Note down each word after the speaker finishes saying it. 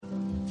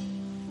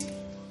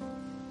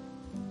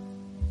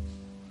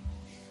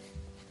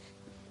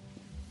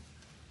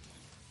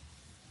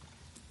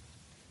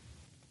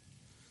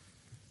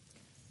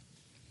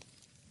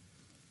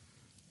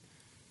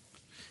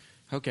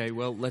Okay,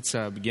 well, let's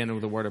begin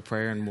with a word of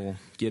prayer and we'll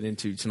get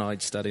into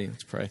tonight's study.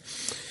 Let's pray.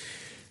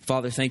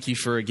 Father, thank you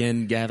for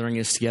again gathering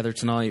us together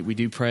tonight. We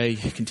do pray,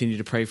 continue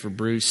to pray for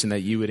Bruce and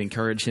that you would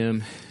encourage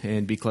him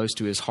and be close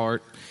to his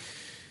heart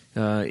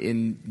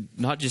in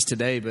not just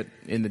today, but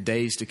in the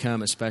days to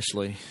come,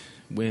 especially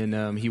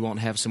when he won't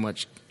have so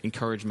much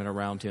encouragement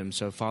around him.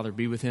 So, Father,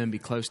 be with him, be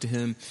close to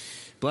him.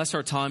 Bless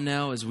our time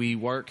now as we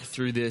work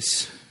through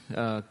this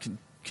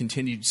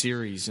continued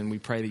series, and we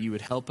pray that you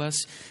would help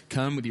us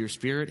come with your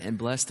Spirit and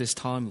bless this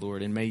time,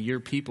 Lord, and may your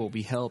people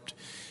be helped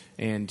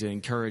and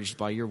encouraged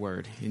by your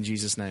word. In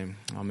Jesus' name,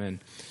 amen.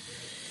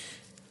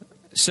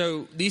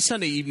 So these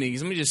Sunday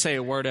evenings, let me just say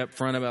a word up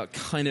front about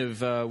kind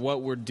of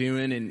what we're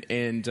doing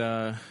and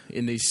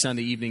in these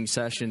Sunday evening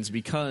sessions,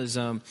 because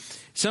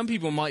some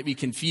people might be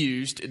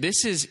confused.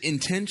 This is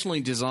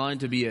intentionally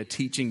designed to be a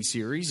teaching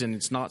series, and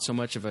it's not so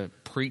much of a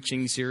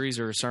preaching series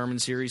or a sermon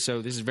series.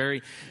 So this is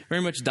very,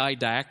 very much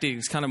didactic.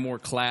 It's kind of more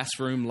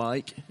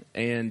classroom-like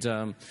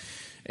and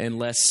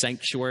less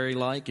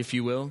sanctuary-like, if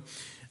you will.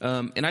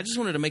 And I just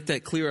wanted to make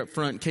that clear up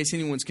front in case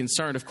anyone's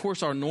concerned. Of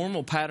course, our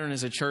normal pattern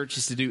as a church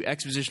is to do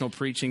expositional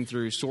preaching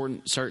through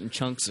certain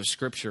chunks of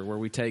Scripture, where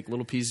we take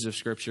little pieces of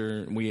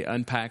Scripture and we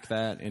unpack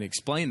that and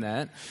explain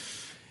that.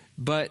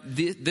 But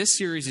this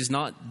series is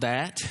not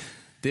that.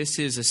 This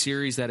is a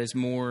series that is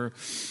more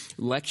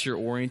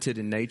lecture-oriented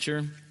in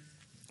nature.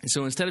 And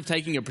so instead of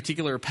taking a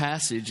particular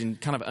passage and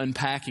kind of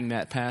unpacking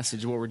that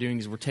passage, what we're doing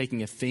is we're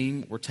taking a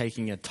theme, we're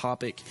taking a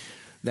topic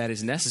that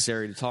is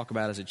necessary to talk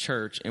about as a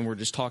church, and we're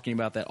just talking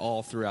about that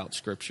all throughout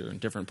Scripture in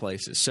different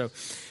places. So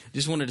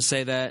just wanted to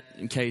say that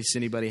in case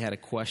anybody had a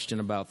question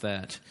about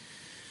that.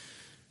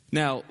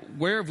 Now,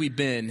 where have we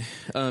been?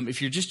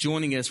 If you're just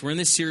joining us, we're in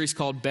this series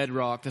called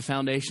Bedrock, the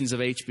Foundations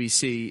of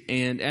HBC.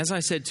 And as I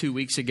said 2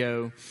 weeks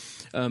ago,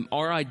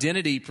 our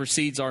identity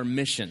precedes our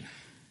mission.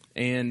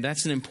 And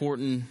that's an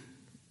important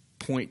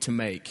point to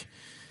make.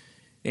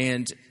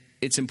 And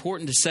it's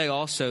important to say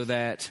also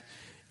that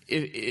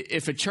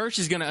if a church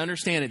is going to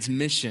understand its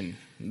mission,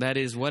 that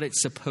is what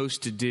it's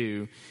supposed to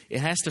do,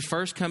 it has to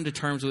first come to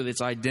terms with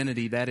its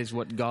identity. That is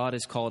what God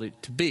has called it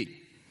to be.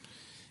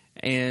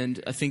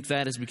 And I think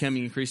that is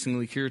becoming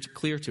increasingly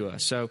clear to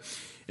us. So,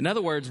 in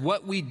other words,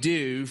 what we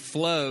do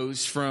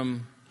flows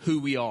from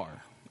who we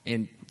are.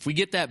 And if we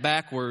get that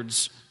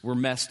backwards, we're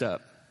messed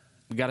up.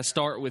 We've got to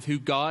start with who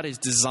God has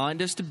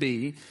designed us to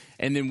be,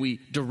 and then we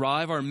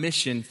derive our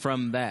mission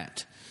from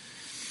that.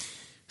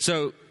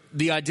 So,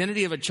 the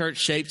identity of a church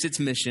shapes its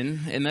mission,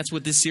 and that's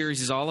what this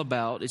series is all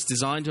about. It's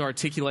designed to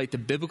articulate the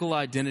biblical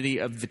identity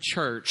of the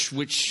church,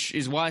 which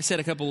is why I said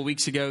a couple of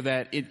weeks ago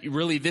that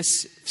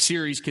this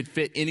series could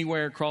fit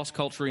anywhere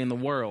cross-culturally in the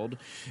world,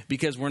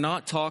 because we're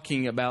not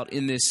talking about,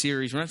 in this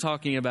series, we're not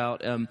talking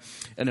about an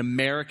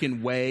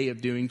American way of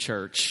doing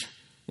church.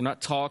 We're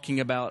not talking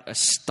about a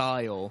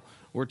style.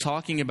 We're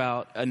talking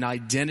about an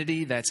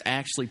identity that's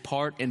actually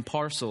part and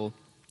parcel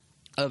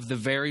of the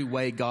very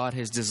way God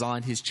has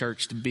designed his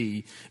church to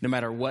be, no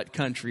matter what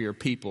country or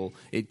people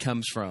it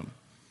comes from.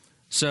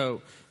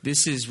 So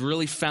this is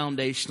really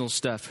foundational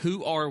stuff.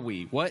 Who are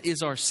we? What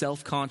is our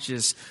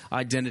self-conscious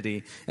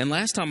identity? And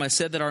last time I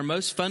said that our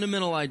most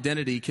fundamental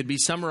identity could be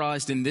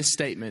summarized in this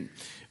statement: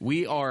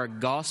 we are a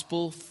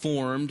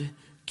gospel-formed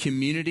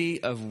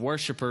community of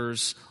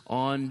worshipers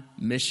on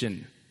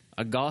mission.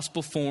 A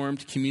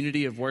gospel-formed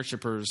community of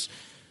worshipers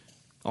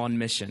on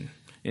mission.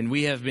 And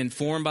we have been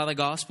formed by the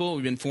gospel.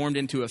 We've been formed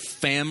into a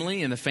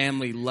family, and the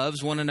family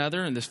loves one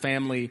another, and the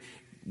family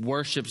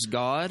worships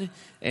God,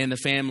 and the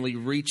family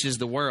reaches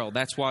the world.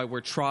 That's why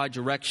we're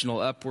tri-directional: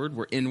 upward,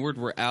 we're inward,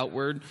 we're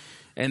outward.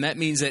 And that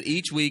means that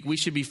each week we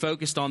should be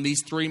focused on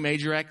these three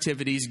major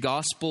activities: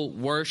 gospel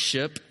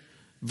worship,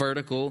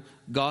 vertical;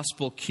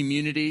 gospel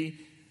community,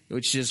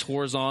 which is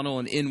horizontal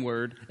and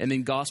inward; and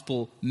then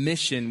gospel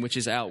mission, which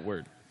is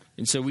outward.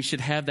 And so we should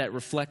have that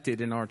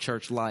reflected in our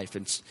church life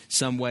in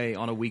some way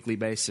on a weekly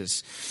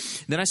basis.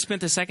 Then I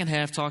spent the second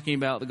half talking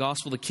about the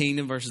gospel of the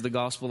kingdom versus the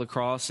gospel of the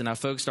cross. And I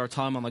focused our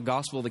time on the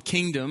gospel of the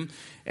kingdom.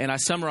 And I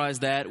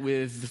summarized that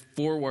with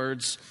 4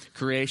 words: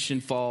 creation,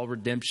 fall,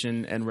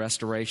 redemption, and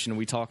restoration. And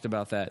we talked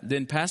about that.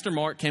 Then Pastor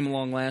Mark came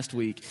along last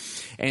week,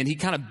 and he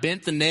kind of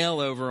bent the nail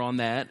over on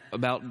that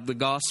about the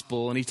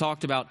gospel. And he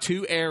talked about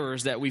 2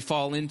 errors that we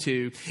fall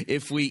into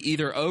if we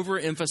either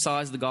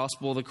overemphasize the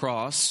gospel of the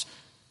cross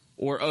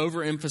or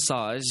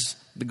overemphasize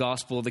the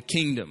gospel of the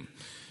kingdom.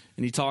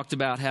 And he talked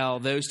about how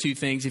those 2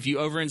 things, if you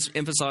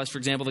overemphasize, for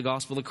example, the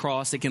gospel of the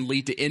cross, it can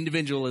lead to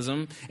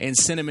individualism and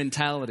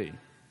sentimentality.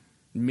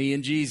 Me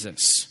and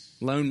Jesus,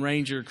 Lone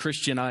Ranger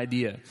Christian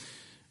idea.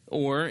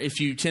 Or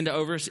if you tend to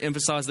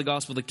overemphasize the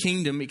gospel of the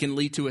kingdom, it can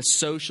lead to a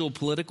social,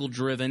 political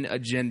driven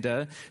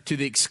agenda to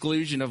the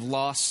exclusion of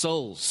lost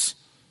souls.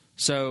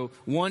 So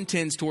one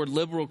tends toward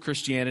liberal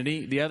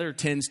Christianity, the other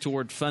tends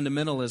toward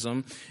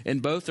fundamentalism, and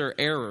both are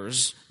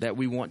errors that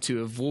we want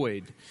to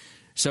avoid.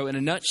 So in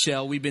a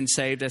nutshell, we've been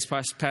saved, as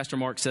Pastor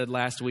Mark said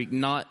last week,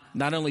 not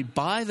only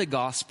by the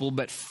gospel,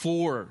 but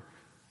for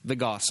the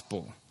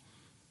gospel.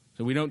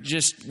 So we don't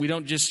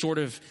just sort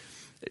of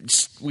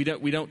We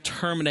don't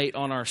terminate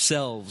on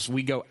ourselves.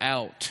 We go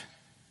out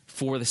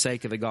for the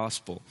sake of the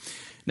gospel.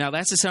 Now,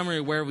 that's a summary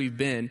of where we've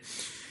been.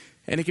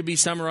 And it can be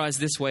summarized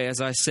this way,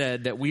 as I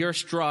said, that we are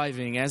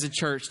striving as a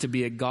church to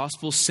be a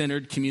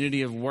gospel-centered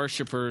community of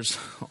worshipers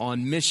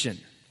on mission.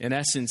 In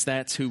essence,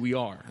 that's who we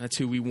are. That's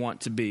who we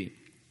want to be.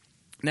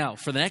 Now,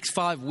 for the next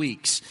 5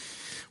 weeks,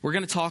 we're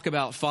going to talk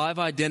about 5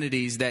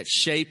 identities that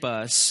shape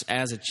us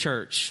as a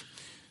church.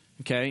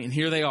 Okay, and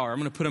here they are. I'm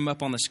going to put them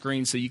up on the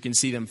screen so you can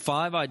see them.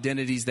 5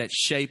 identities that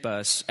shape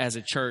us as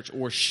a church,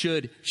 or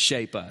should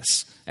shape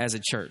us as a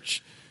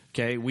church.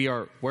 Okay, we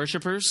are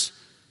worshipers,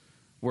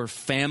 we're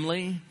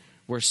family,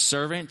 we're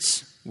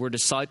servants, we're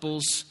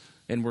disciples,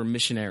 and we're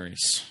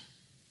missionaries.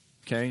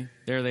 Okay,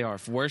 there they are.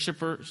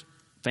 Worshipers,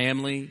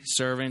 family,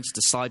 servants,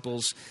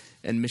 disciples,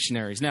 and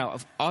missionaries. Now,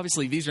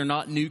 obviously, these are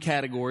not new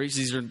categories.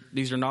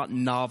 These are not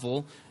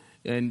novel,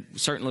 and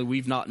certainly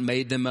we've not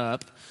made them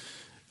up.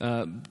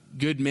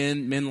 Good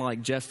men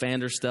like Jeff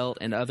Vanderstelt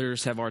and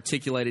others have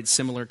articulated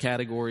similar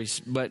categories,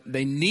 but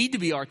they need to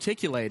be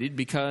articulated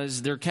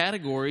because they're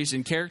categories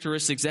and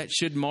characteristics that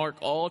should mark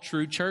all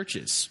true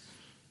churches.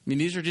 I mean,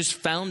 these are just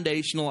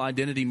foundational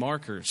identity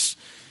markers.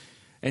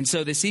 And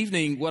so this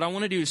evening, what I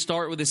want to do is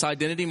start with this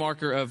identity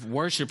marker of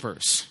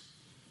worshipers.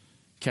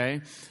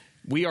 Okay?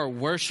 We are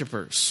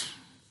worshipers.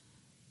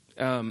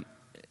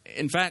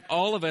 In fact,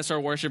 all of us are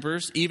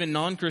worshipers. Even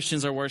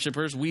non-Christians are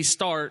worshipers. We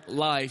start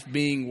life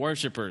being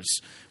worshipers.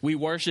 We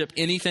worship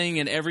anything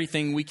and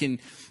everything we can.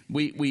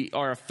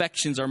 Our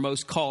affections are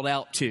most called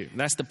out to.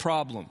 That's the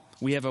problem.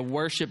 We have a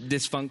worship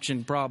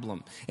dysfunction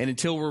problem. And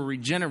until we're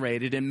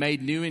regenerated and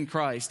made new in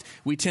Christ,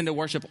 we tend to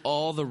worship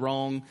all the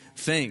wrong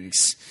things.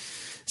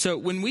 So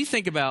when we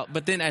think about,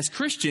 but then as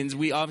Christians,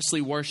 we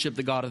obviously worship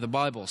the God of the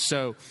Bible.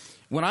 So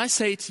when I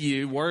say to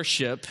you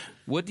worship,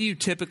 what do you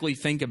typically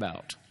think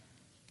about?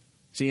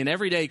 See, in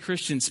everyday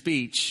Christian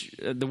speech,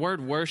 the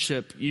word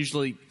worship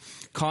usually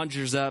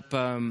conjures up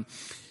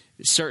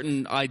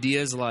certain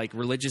ideas like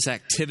religious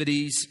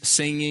activities,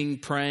 singing,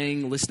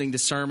 praying, listening to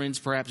sermons,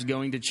 perhaps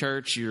going to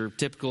church, your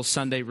typical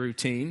Sunday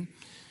routine.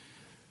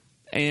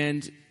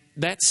 And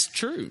that's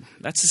true.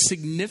 That's a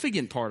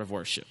significant part of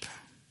worship.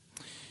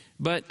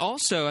 But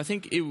also, I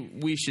think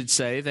we should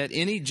say that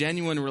any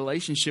genuine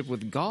relationship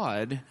with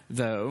God,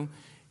 though,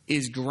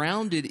 is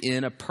grounded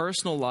in a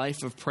personal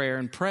life of prayer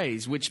and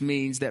praise, which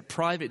means that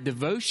private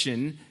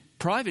devotion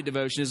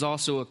is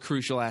also a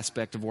crucial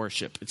aspect of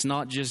worship. It's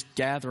not just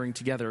gathering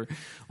together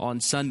on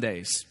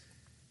Sundays.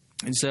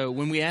 And so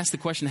when we ask the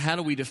question, how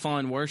do we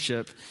define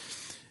worship?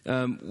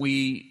 There's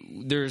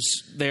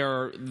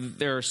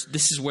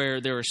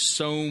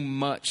so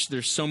much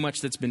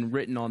that's been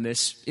written on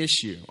this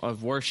issue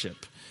of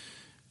worship.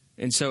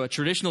 And so a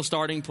traditional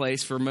starting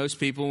place for most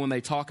people when they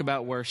talk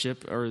about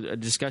worship, or a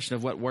discussion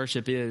of what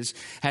worship is,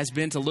 has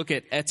been to look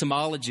at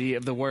etymology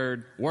of the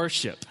word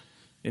worship.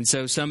 And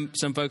so some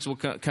folks will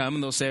come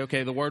and they'll say,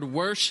 okay, the word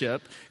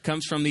worship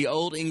comes from the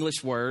Old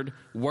English word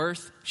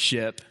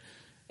worthship.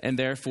 And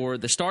therefore,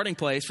 the starting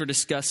place for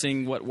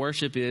discussing what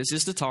worship is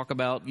to talk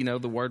about,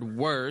 the word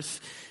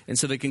worth. And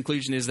so the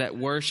conclusion is that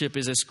worship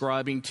is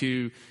ascribing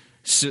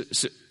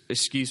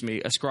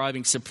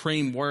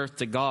supreme worth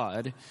to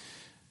God.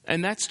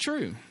 And that's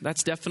true.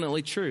 That's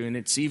definitely true. And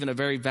it's even a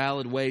very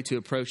valid way to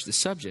approach the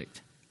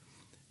subject.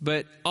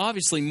 But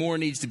obviously more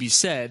needs to be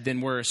said than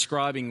we're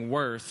ascribing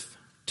worth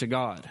to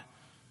God.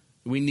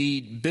 We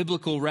need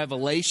biblical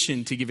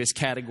revelation to give us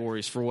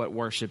categories for what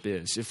worship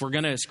is. If we're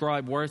going to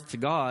ascribe worth to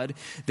God,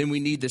 then we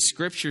need the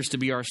scriptures to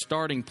be our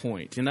starting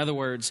point. In other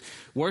words,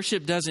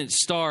 worship doesn't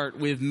start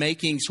with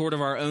making sort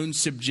of our own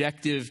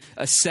subjective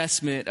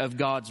assessment of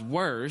God's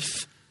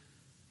worth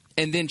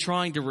and then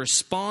trying to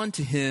respond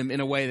to him in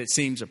a way that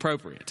seems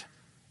appropriate.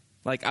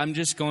 Like, I'm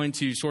just going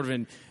to sort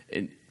of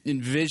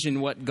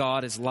envision what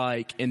God is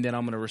like, and then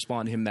I'm going to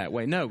respond to him that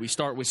way. No, we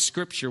start with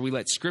Scripture. We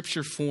let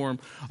Scripture form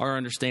our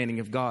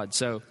understanding of God.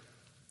 So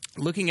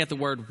looking at the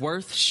word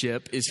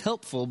worthship is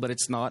helpful, but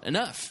it's not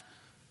enough.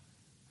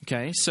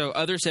 Okay, so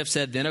others have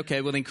said then,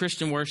 then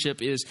Christian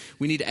worship is,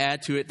 we need to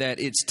add to it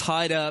that it's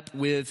tied up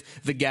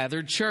with the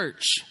gathered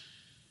church.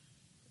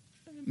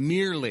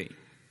 Merely.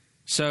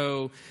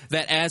 So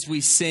that as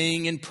we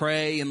sing and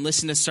pray and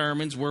listen to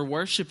sermons, we're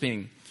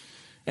worshiping.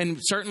 And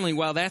certainly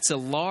while that's a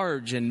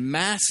large and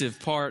massive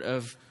part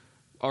of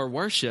our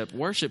worship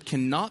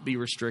cannot be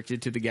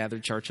restricted to the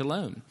gathered church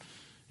alone.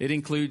 It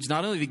includes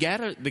not only the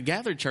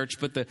gathered church,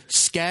 but the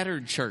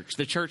scattered church,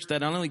 the church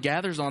that not only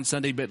gathers on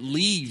Sunday, but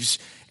leaves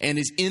and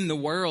is in the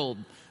world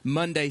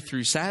Monday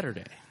through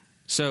Saturday.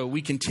 So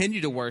we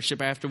continue to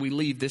worship after we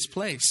leave this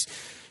place.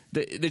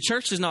 The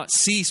church does not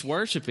cease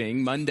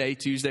worshiping Monday,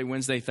 Tuesday,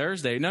 Wednesday,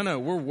 Thursday. No,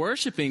 we're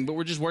worshiping, but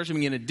we're just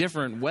worshiping in a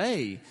different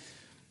way.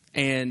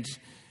 And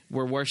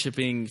we're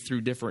worshiping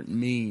through different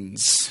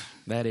means.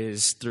 That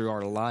is, through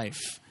our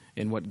life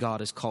and what God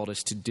has called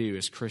us to do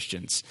as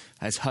Christians,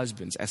 as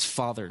husbands, as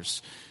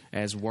fathers,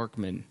 as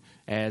workmen,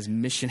 as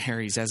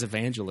missionaries, as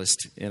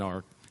evangelists in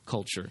our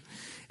culture.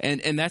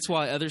 And that's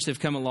why others have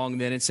come along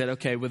then and said,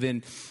 okay, well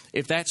then,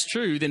 if that's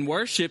true, then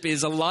worship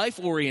is a life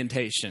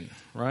orientation,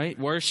 right?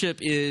 Worship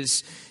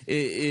is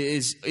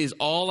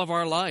all of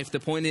our life. The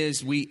point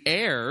is, we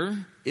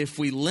err if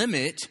we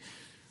limit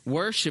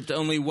worship to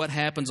only what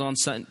happens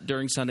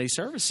during Sunday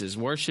services.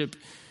 Worship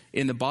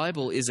in the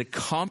Bible is a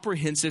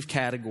comprehensive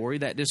category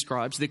that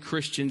describes the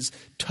Christian's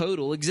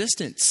total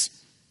existence.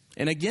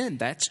 And again,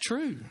 that's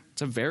true.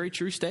 It's a very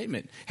true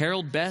statement.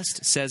 Harold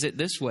Best says it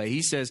this way.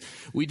 He says,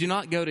 we do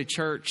not go to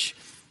church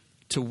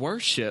to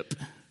worship,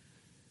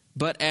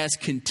 but as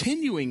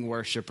continuing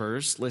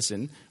worshipers,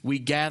 listen, we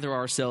gather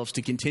ourselves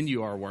to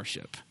continue our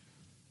worship,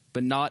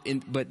 but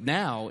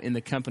now in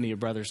the company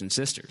of brothers and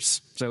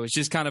sisters. So it's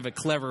just kind of a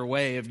clever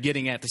way of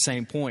getting at the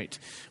same point.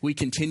 We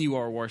continue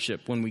our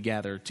worship when we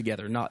gather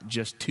together, not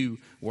just to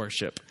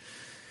worship.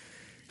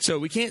 So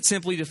we can't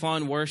simply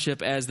define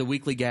worship as the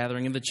weekly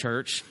gathering of the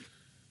church.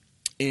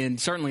 And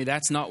certainly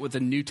that's not what the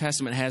New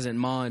Testament has in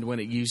mind when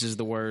it uses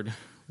the word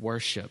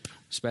worship,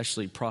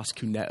 especially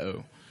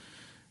proskuneo.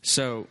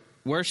 So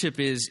worship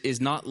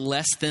is not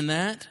less than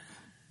that,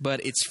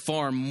 but it's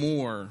far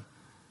more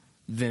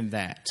than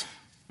that.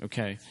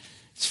 Okay?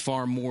 It's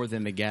far more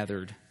than the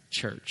gathered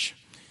church.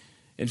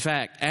 In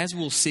fact, as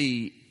we'll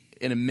see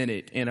in a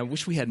minute, and I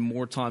wish we had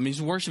more time.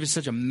 Worship is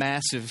such a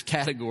massive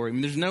category.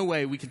 There's no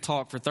way we could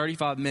talk for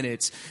 35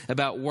 minutes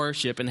about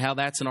worship and how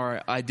that's in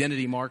our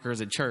identity marker as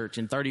a church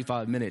in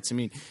 35 minutes.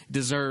 It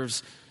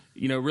deserves,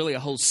 really a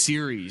whole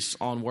series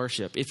on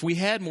worship. If we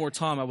had more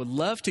time, I would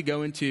love to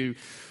go into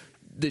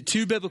the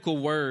two biblical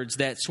words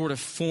that sort of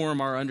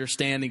form our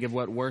understanding of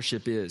what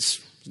worship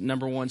is.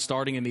 Number one,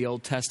 starting in the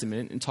Old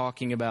Testament and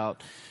talking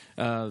about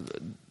a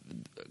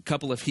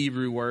couple of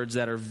Hebrew words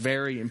that are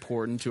very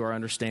important to our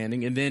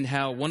understanding, and then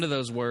how one of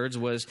those words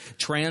was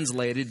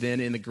translated then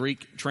in the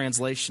Greek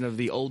translation of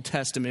the Old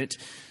Testament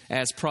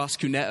as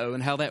proskuneo,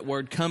 and how that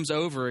word comes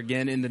over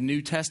again in the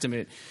New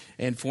Testament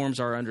and forms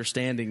our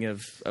understanding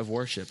of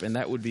worship. And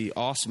that would be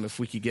awesome if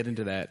we could get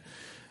into that.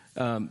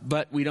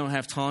 But we don't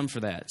have time for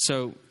that.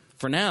 So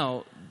for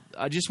now,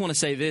 I just want to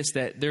say this,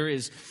 that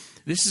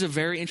this is a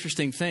very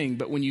interesting thing,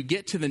 but when you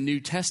get to the New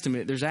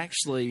Testament, there's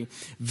actually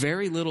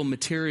very little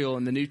material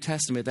in the New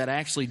Testament that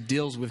actually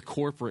deals with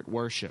corporate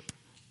worship.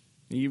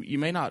 You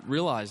may not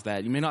realize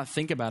that. You may not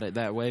think about it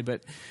that way,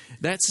 but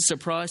that's a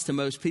surprise to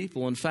most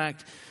people. In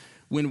fact,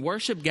 when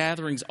worship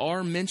gatherings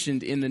are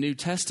mentioned in the New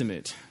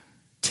Testament,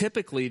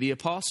 typically the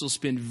apostles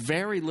spend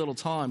very little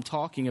time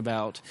talking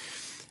about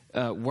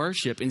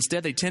worship.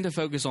 Instead, they tend to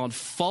focus on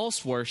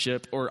false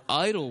worship or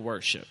idol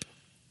worship.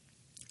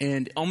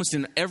 And almost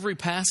in every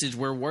passage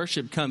where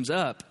worship comes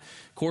up,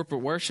 corporate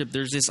worship,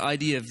 there's this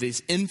idea of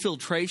this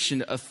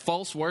infiltration of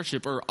false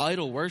worship or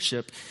idol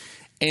worship.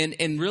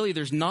 And really,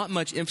 there's not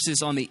much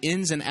emphasis on the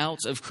ins and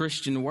outs of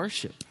Christian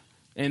worship.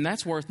 And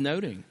that's worth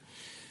noting.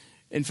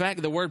 In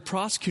fact, the word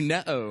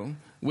proskuneo,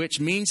 which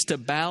means to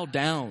bow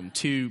down,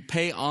 to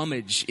pay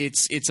homage,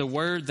 it's a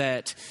word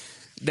that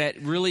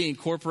really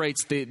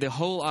incorporates the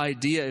whole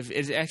idea of,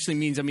 it actually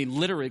means,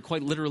 literally,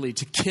 quite literally,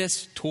 to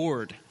kiss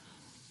toward.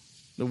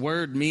 The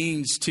word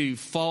means to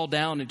fall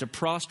down and to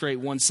prostrate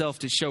oneself,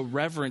 to show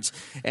reverence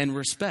and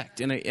respect.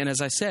 And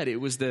as I said, it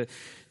was the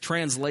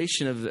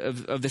translation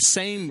of the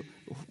same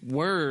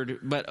word,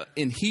 but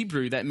in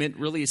Hebrew that meant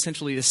really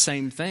essentially the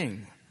same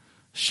thing.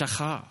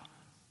 Shachah.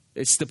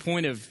 It's the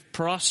point of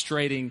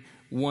prostrating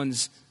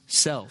one's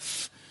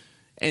self.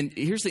 And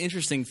here's the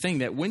interesting thing,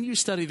 that when you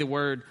study the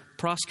word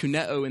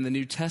proskuneo in the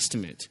New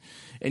Testament,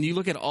 and you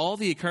look at all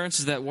the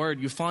occurrences of that word,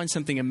 you find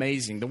something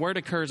amazing. The word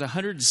occurs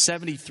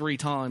 173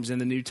 times in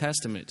the New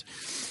Testament.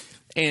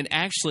 And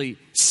actually,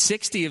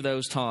 60 of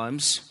those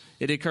times,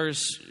 the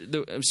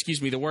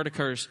word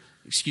occurs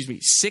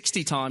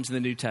 60 times in the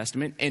New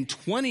Testament, and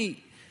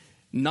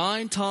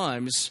 29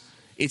 times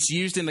it's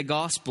used in the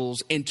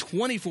Gospels, and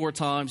 24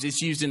 times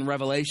it's used in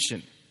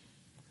Revelation.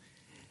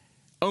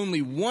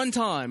 Only one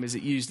time is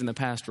it used in the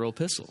pastoral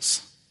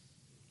epistles.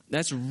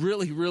 That's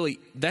really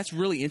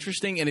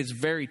interesting, and it's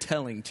very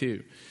telling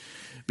too.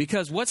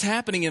 Because what's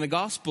happening in the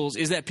Gospels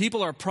is that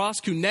people are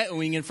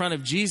proskuneoing in front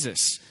of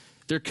Jesus.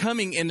 They're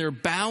coming and they're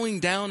bowing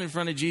down in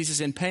front of Jesus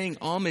and paying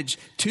homage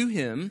to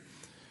him.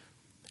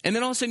 And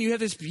then all of a sudden you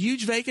have this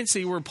huge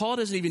vacancy where Paul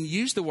doesn't even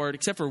use the word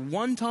except for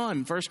one time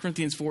in 1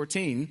 Corinthians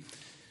 14,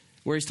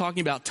 where he's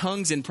talking about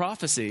tongues and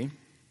prophecy.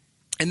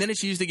 And then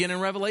it's used again in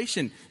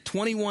Revelation,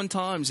 21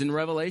 times in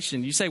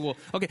Revelation. You say, well,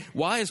 okay,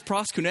 why is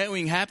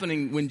proskuneoing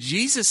happening when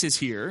Jesus is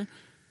here?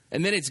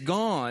 And then it's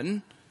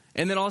gone.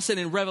 And then all of a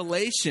sudden in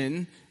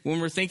Revelation, when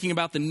we're thinking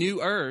about the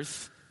new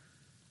earth,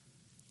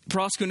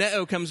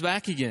 proskuneo comes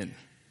back again.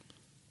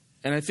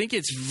 And I think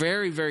it's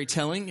very, very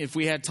telling. If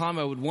we had time,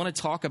 I would want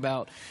to talk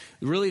about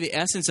really the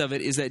essence of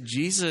it is that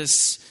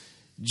Jesus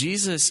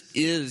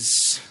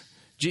is,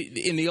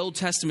 in the Old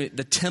Testament,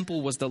 the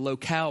temple was the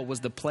locale,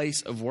 was the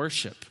place of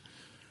worship.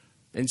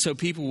 And so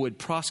people would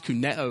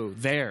proskuneo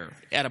there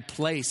at a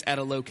place, at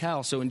a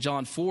locale. So in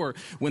John 4,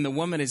 when the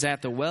woman is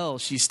at the well,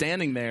 she's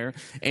standing there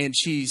and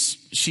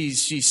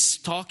she's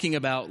talking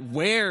about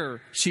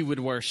where she would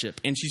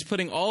worship. And she's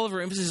putting all of her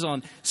emphasis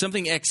on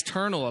something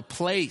external, a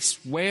place,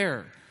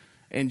 where.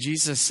 And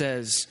Jesus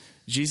says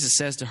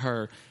to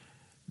her,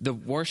 the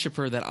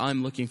worshiper that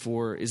I'm looking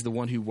for is the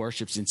one who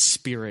worships in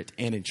spirit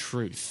and in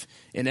truth.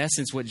 In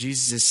essence, what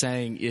Jesus is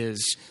saying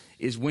is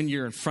when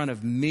you're in front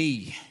of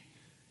me,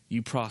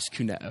 you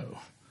proskuneo.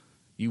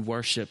 You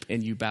worship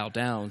and you bow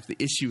down. The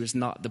issue is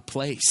not the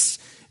place.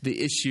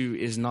 The issue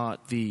is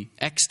not the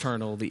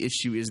external. The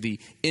issue is the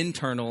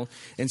internal.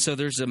 And so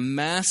there's a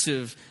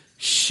massive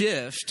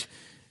shift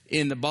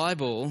in the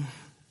Bible,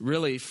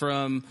 really,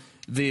 from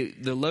the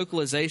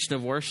localization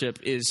of worship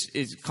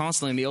is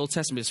constantly in the Old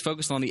Testament is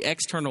focused on the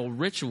external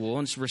ritual,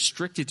 and it's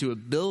restricted to a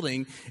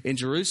building in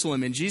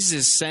Jerusalem. And Jesus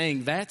is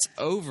saying that's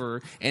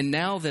over. And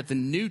now that the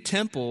new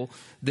temple,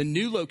 the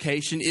new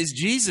location is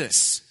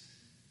Jesus.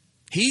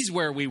 He's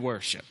where we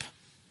worship.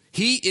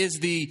 He is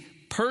the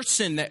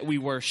person that we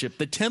worship.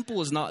 The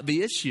temple is not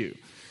the issue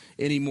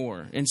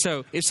anymore. And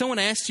so if someone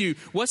asked you,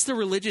 what's the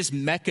religious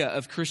mecca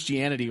of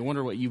Christianity? I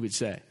wonder what you would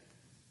say.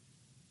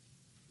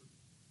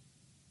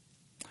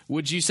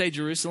 Would you say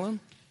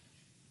Jerusalem?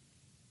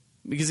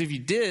 Because if you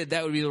did,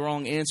 that would be the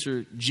wrong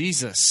answer.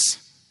 Jesus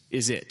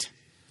is it.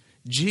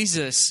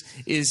 Jesus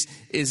is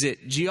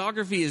it.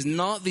 Geography is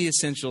not the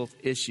essential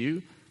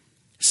issue.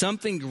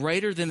 Something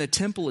greater than the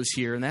temple is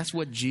here, and that's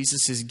what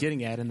Jesus is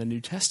getting at in the New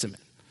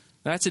Testament.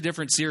 That's a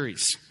different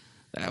series.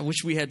 I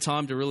wish we had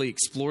time to really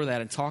explore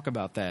that and talk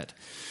about that.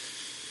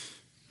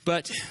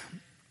 But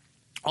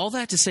all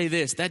that to say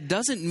this, that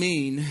doesn't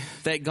mean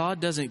that God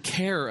doesn't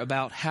care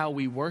about how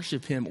we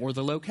worship him or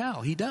the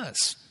locale. He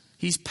does.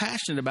 He's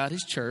passionate about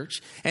his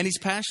church, and he's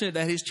passionate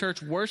that his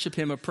church worship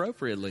him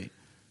appropriately.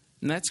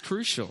 And that's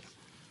crucial.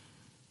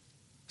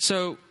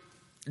 So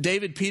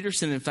David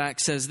Peterson, in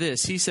fact, says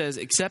this. He says,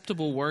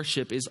 acceptable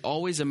worship is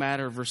always a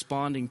matter of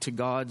responding to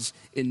God's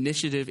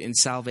initiative in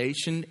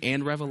salvation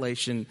and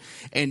revelation,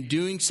 and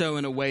doing so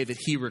in a way that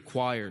he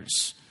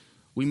requires.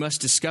 We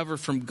must discover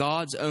from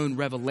God's own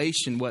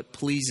revelation what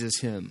pleases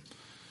him.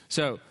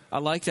 So I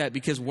like that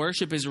because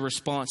worship is a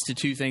response to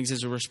two things.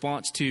 It's a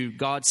response to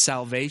God's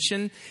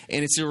salvation,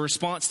 and it's a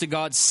response to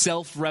God's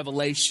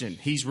self-revelation.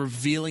 He's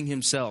revealing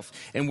himself,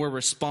 and we're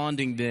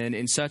responding then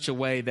in such a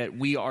way that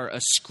we are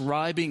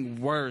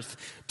ascribing worth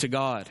to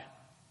God.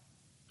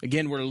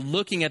 Again, we're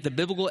looking at the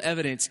biblical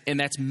evidence, and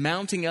that's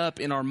mounting up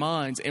in our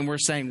minds, and we're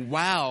saying,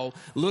 wow,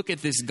 look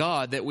at this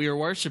God that we are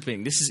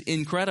worshiping. This is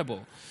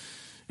incredible.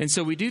 And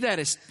so we do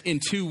that in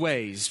two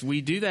ways.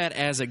 We do that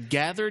as a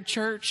gathered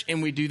church,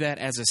 and we do that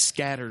as a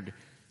scattered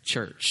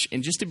church.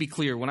 And just to be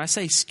clear, when I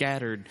say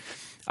scattered,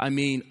 I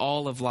mean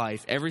all of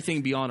life,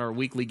 everything beyond our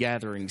weekly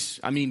gatherings.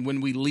 I mean,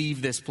 when we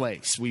leave this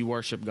place, we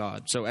worship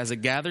God. So as a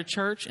gathered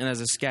church and as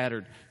a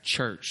scattered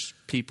church,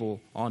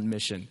 people on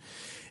mission.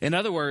 In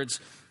other words,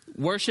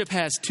 worship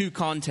has two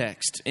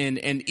contexts, and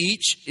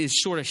each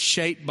is sort of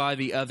shaped by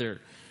the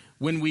other.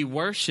 When we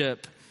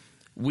worship,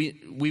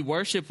 we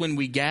worship when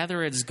we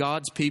gather as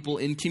God's people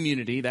in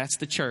community, that's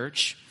the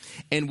church.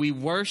 And we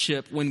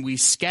worship when we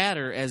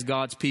scatter as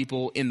God's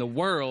people in the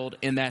world,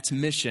 and that's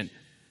mission.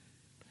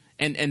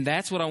 And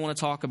that's what I want to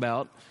talk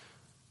about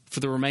for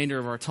the remainder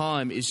of our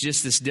time, is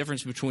just this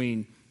difference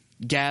between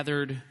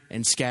gathered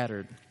and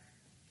scattered.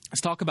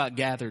 Let's talk about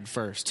gathered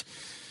first.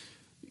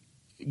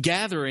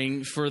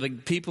 Gathering for the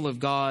people of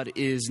God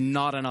is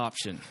not an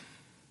option.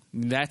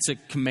 That's a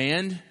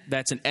command,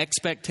 that's an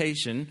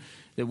expectation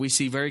that we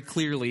see very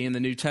clearly in the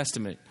New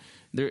Testament.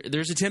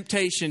 There's a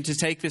temptation to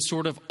take this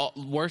sort of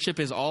worship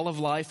as all of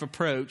life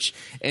approach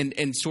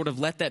and sort of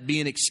let that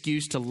be an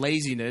excuse to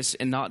laziness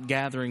and not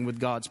gathering with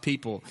God's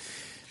people.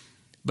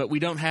 But we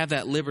don't have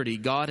that liberty.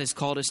 God has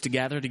called us to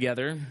gather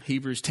together.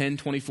 Hebrews 10,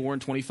 24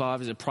 and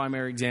 25 is a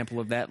primary example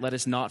of that. Let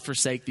us not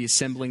forsake the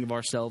assembling of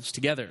ourselves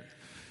together.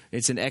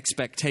 It's an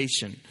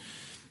expectation.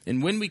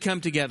 And when we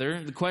come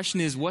together, the question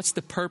is, what's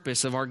the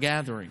purpose of our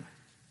gathering?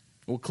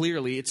 Well,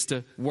 clearly it's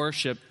to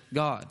worship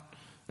God.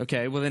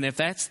 Okay, well then if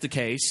that's the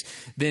case,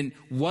 then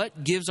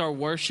what gives our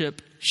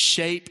worship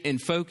shape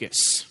and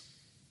focus?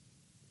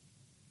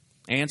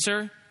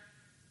 Answer?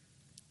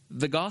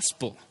 The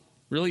gospel.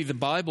 Really the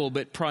Bible,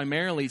 but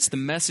primarily it's the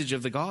message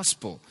of the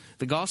gospel.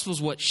 The gospel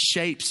is what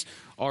shapes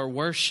our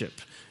worship.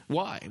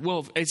 Why?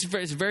 Well, it's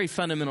a very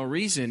fundamental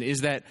reason,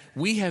 is that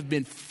we have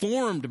been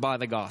formed by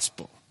the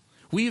gospel.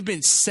 We have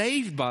been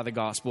saved by the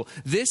gospel.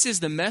 This is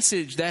the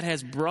message that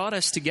has brought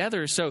us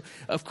together. So,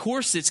 of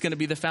course, it's going to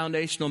be the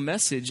foundational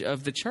message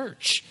of the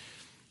church.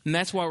 And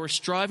that's why we're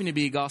striving to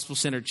be a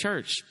gospel-centered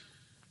church.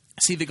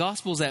 See, the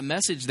gospel is that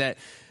message that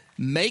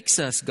makes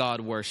us God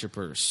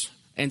worshipers.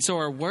 And so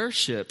our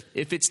worship,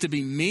 if it's to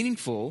be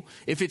meaningful,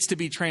 if it's to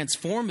be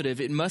transformative,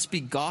 it must be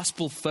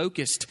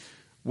gospel-focused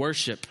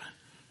worship.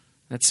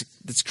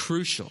 That's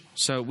crucial.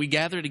 So we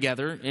gather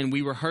together and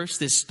we rehearse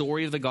this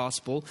story of the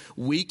gospel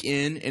week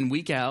in and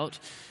week out.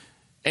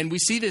 And we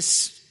see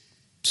this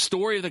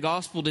story of the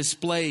gospel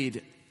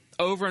displayed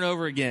over and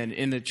over again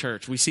in the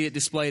church. We see it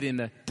displayed in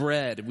the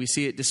bread. We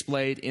see it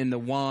displayed in the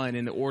wine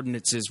and the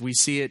ordinances. We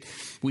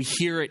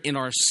hear it in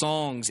our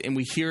songs, and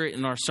we hear it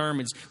in our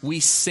sermons. We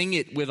sing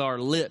it with our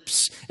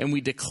lips, and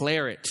we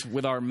declare it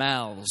with our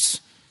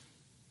mouths.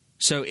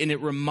 So, and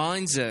it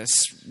reminds us,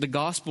 the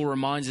gospel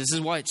reminds us, this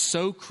is why it's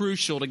so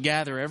crucial to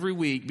gather every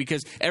week,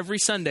 because every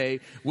Sunday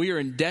we are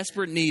in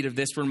desperate need of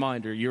this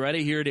reminder. You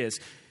ready? Here it is.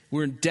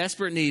 We're in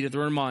desperate need of the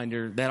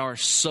reminder that our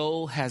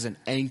soul has an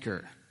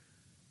anchor.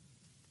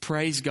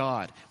 Praise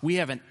God. We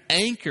have an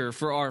anchor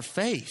for our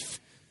faith.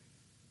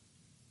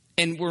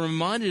 And we're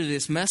reminded of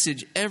this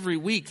message every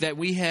week that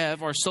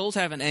our souls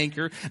have an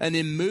anchor, an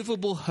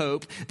immovable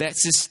hope that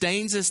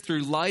sustains us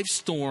through life's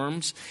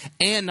storms.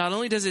 And not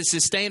only does it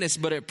sustain us,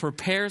 but it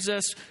prepares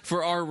us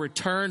for our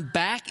return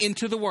back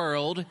into the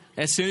world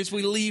as soon as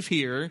we leave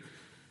here,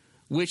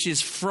 which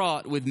is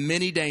fraught with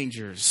many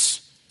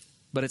dangers,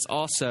 but it's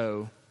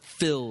also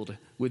filled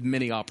with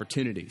many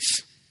opportunities.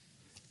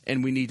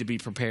 And we need to be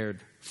prepared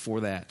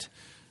for that.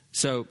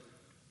 So,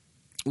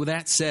 with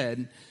that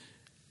said,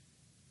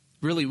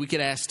 really, we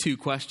could ask two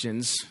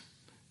questions,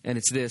 and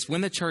it's this.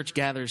 When the church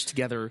gathers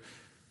together,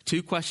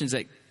 two questions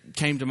that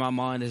came to my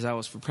mind as I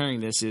was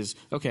preparing this is,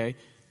 okay,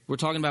 we're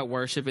talking about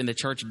worship in the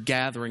church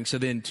gathering. So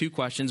then two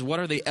questions. What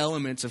are the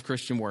elements of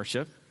Christian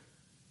worship?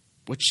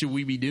 What should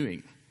we be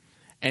doing?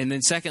 And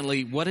then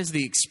secondly, what is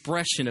the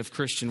expression of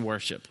Christian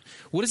worship?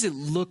 What does it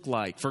look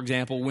like, for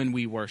example, when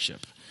we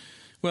worship?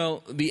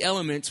 Well, the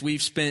elements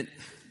we've spent,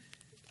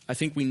 I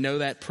think we know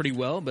that pretty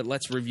well, but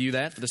let's review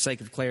that for the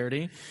sake of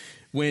clarity.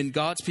 When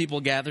God's people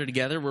gather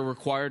together, we're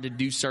required to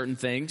do certain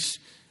things.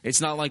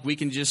 It's not like we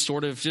can just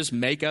sort of just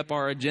make up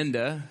our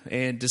agenda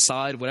and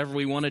decide whatever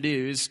we want to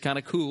do is kind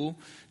of cool.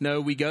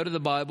 No, we go to the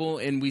Bible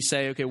and we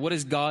say, okay, what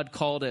has God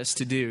called us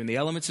to do? And the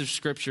elements of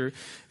Scripture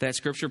that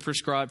Scripture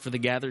prescribed for the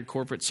gathered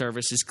corporate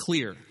service is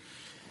clear.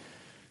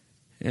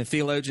 And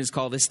theologians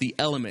call this the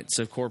elements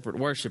of corporate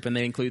worship, and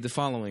they include the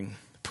following.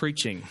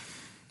 Preaching.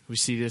 We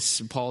see this,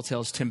 Paul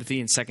tells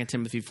Timothy in 2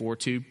 Timothy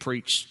 4:2,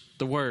 preach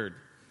the word.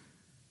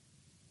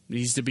 It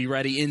needs to be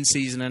ready in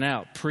season and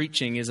out.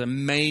 Preaching is a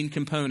main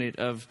component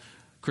of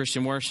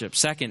Christian worship.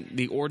 Second,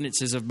 the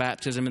ordinances of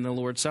baptism and the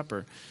Lord's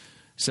Supper.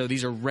 So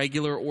these are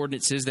regular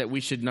ordinances that we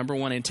should, number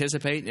one,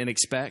 anticipate and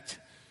expect.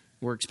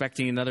 We're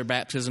expecting another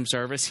baptism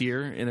service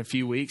here in a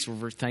few weeks. We're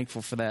very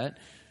thankful for that.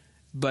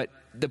 But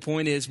the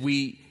point is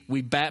we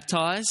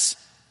baptize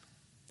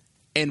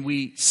and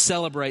we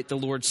celebrate the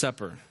Lord's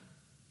Supper.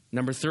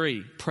 Number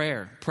three,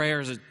 prayer. Prayer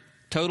is a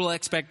total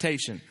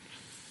expectation.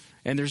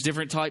 And there's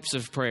different types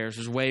of prayers.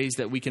 There's ways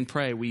that we can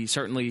pray. We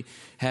certainly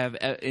have,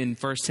 in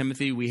 1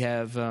 Timothy, we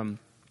have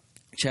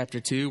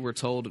chapter 2. We're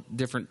told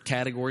different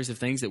categories of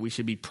things that we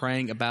should be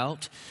praying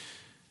about.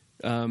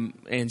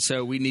 And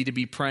so we need to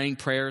be praying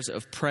prayers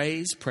of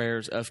praise,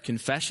 prayers of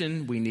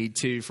confession. We need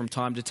to, from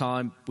time to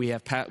time, we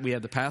have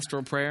the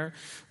pastoral prayer.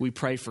 We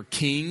pray for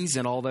kings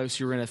and all those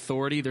who are in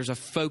authority. There's a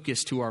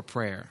focus to our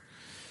prayer.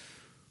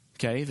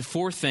 Okay, the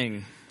fourth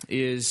thing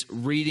is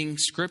reading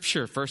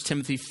Scripture. 1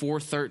 Timothy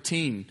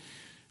 4:13.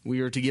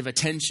 We are to give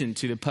attention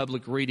to the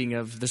public reading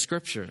of the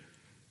Scripture.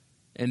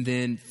 And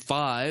then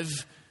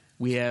 5,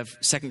 we have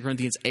 2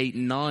 Corinthians 8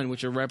 and 9,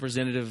 which are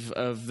representative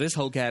of this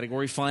whole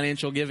category,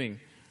 financial giving,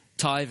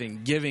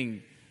 tithing,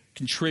 giving,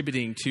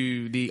 contributing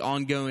to the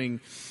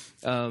ongoing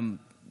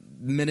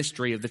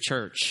ministry of the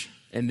church.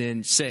 And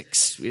then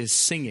 6 is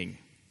singing.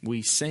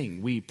 We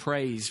sing, we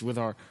praise with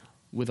our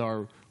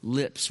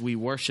lips, we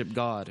worship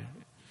God.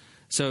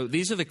 So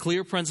these are the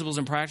clear principles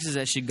and practices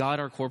that should guide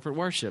our corporate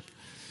worship.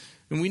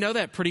 And we know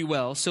that pretty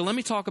well. So let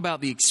me talk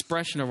about the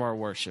expression of our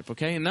worship,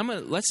 okay? And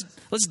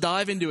let's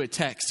dive into a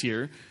text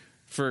here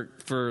for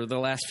the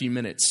last few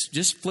minutes.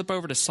 Just flip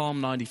over to Psalm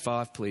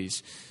 95,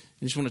 please.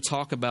 I just want to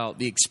talk about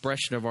the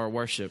expression of our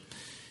worship.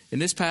 In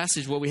this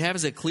passage, what we have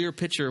is a clear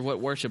picture of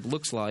what worship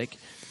looks like.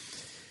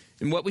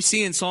 And what we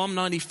see in Psalm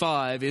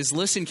 95 is,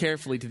 listen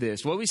carefully to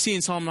this. What we see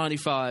in Psalm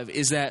 95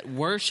 is that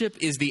worship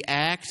is the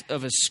act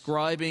of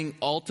ascribing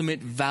ultimate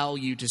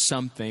value to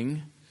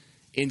something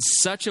in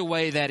such a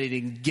way that it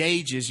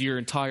engages your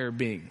entire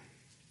being.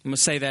 I'm going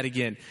to say that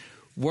again.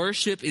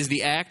 Worship is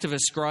the act of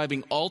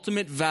ascribing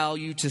ultimate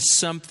value to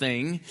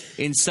something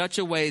in such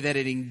a way that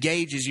it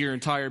engages your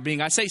entire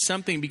being. I say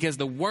something because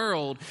the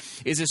world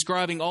is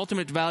ascribing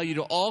ultimate value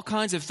to all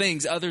kinds of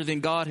things other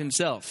than God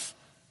Himself.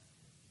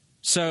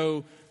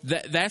 So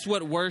that's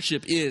what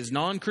worship is.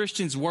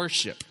 Non-Christians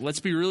worship. Let's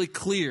be really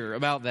clear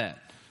about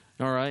that.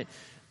 All right?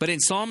 But in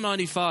Psalm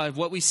 95,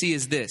 what we see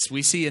is this.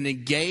 We see an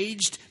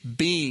engaged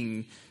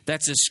being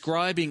that's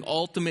ascribing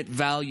ultimate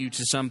value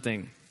to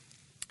something.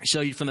 I'll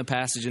show you from the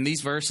passage. In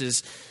these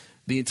verses,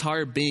 the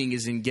entire being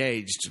is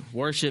engaged.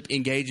 Worship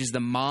engages the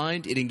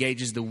mind, it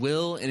engages the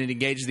will, and it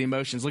engages the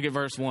emotions. Look at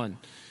verse 1.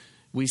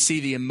 We see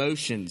the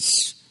emotions.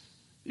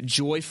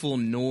 Joyful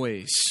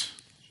noise.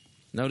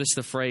 Notice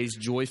the phrase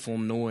joyful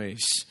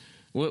noise.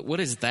 What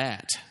is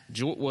that?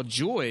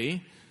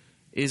 Joy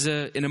is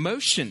an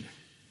emotion.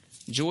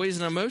 Joy is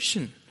an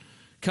emotion.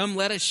 Come,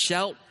 let us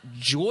shout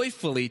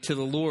joyfully to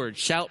the Lord.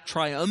 Shout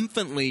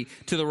triumphantly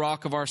to the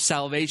rock of our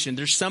salvation.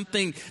 There's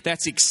something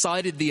that's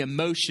excited the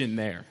emotion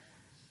there.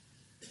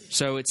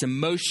 So it's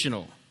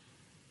emotional.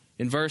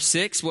 In verse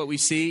 6, what we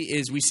see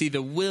is we see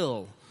the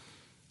will.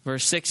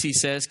 Verse 6, he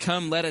says,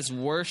 come, let us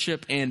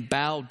worship and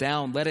bow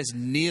down. Let us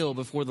kneel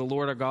before the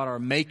Lord our God, our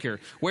Maker.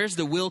 Where's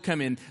the will come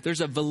in?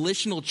 There's a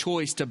volitional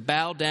choice to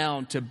bow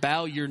down, to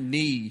bow your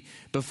knee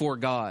before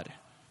God.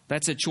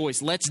 That's a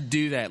choice. Let's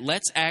do that.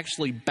 Let's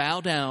actually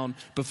bow down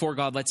before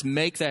God. Let's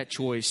make that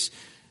choice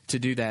to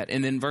do that.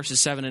 And then verses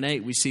 7 and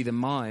 8, we see the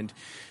mind.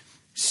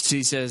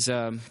 He says,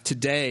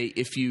 today,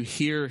 if you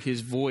hear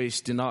his voice,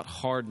 do not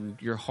harden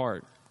your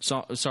heart.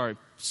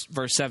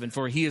 Verse 7,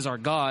 for he is our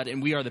God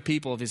and we are the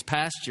people of his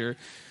pasture.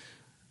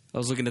 I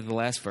was looking at the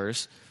last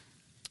verse.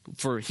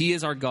 For he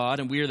is our God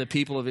and we are the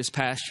people of his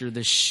pasture,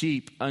 the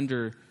sheep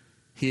under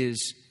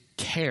his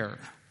care.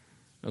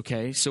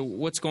 Okay, so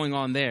what's going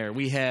on there?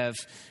 We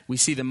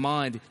see the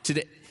mind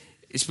today,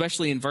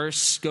 especially in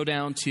go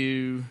down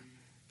to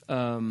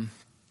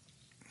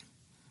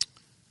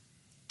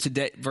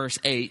today, verse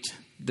 8,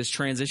 this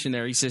transition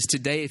there. He says,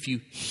 today if you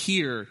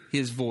hear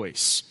his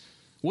voice.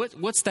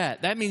 What's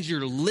that? That means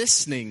you're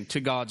listening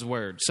to God's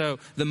word. So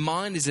the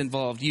mind is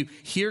involved. You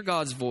hear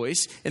God's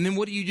voice, and then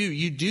what do?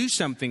 You do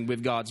something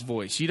with God's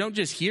voice. You don't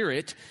just hear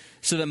it.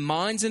 So the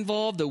mind's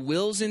involved, the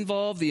will's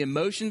involved, the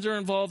emotions are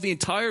involved, the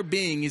entire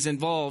being is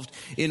involved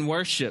in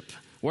worship.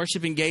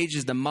 Worship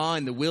engages the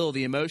mind, the will,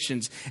 the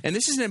emotions. And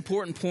this is an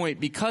important point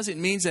because it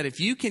means that if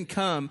you can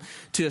come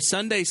to a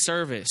Sunday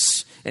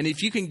service and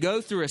if you can go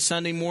through a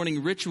Sunday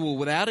morning ritual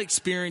without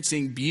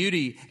experiencing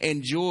beauty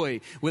and joy,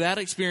 without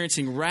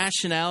experiencing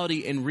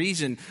rationality and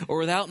reason, or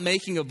without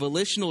making a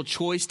volitional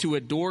choice to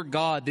adore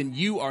God, then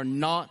you are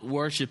not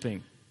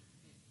worshiping.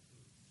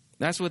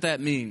 That's what that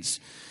means.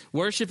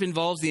 Worship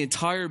involves the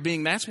entire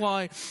being. That's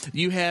why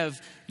you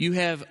have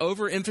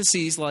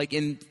overemphases like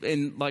in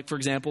for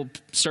example,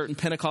 certain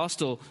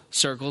Pentecostal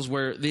circles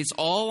where it's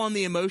all on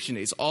the emotion,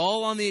 it's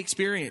all on the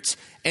experience,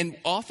 and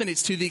often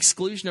it's to the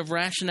exclusion of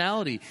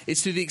rationality.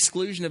 It's to the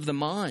exclusion of the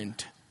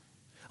mind.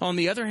 On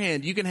the other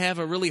hand, you can have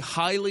a really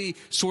highly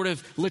sort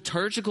of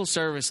liturgical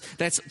service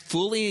that's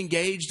fully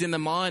engaged in the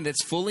mind,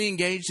 that's fully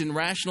engaged in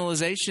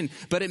rationalization,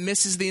 but it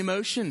misses the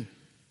emotion.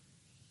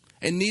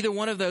 And neither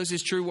one of those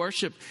is true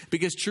worship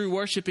because true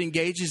worship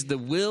engages the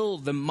will,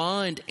 the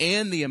mind,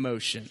 and the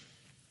emotion.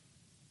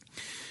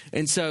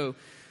 And so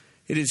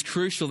it is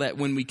crucial that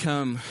when we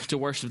come to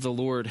worship the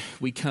Lord,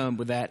 we come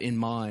with that in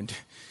mind.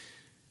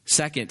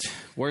 Second,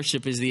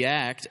 worship is the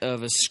act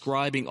of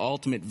ascribing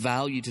ultimate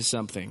value to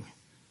something.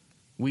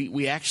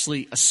 We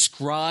actually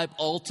ascribe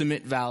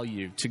ultimate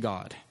value to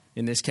God.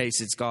 In this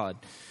case, it's God.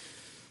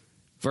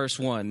 Verse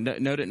 1,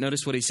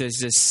 notice what he says.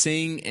 He says,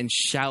 sing and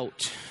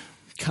shout.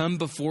 Come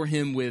before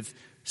him with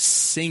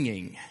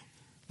singing.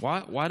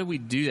 Why do we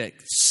do that?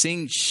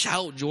 Sing,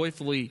 shout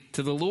joyfully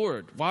to the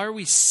Lord. Why are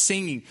we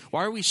singing?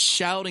 Why are we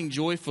shouting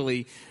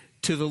joyfully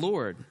to the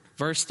Lord?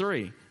 Verse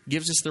 3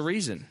 gives us the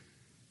reason.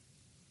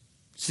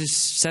 It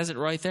says it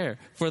right there.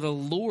 For the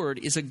Lord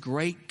is a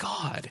great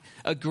God,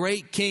 a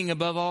great King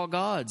above all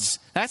gods.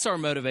 That's our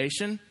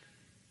motivation.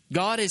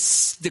 God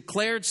has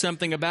declared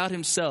something about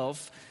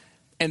himself,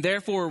 and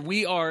therefore,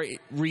 we are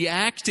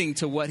reacting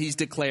to what he's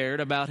declared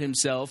about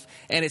himself,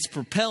 and it's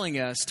propelling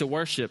us to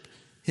worship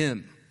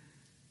him.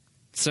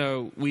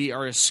 So we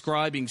are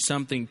ascribing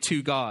something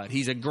to God.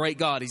 He's a great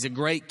God. He's a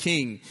great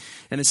King.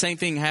 And the same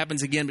thing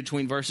happens again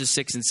between verses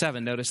 6 and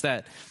 7. Notice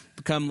that.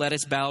 Come, let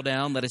us bow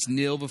down. Let us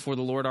kneel before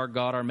the Lord our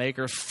God, our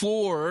Maker.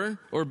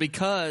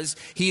 Because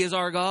he is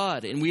our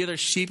God, and we are the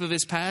sheep of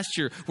his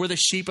pasture. We're the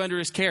sheep under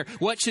his care.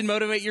 What should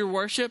motivate your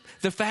worship?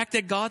 The fact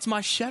that God's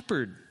my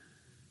shepherd.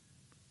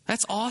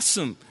 That's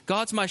awesome.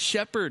 God's my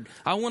shepherd.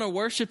 I want to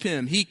worship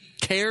him. He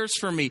cares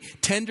for me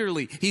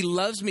tenderly. He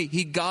loves me.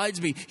 He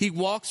guides me. He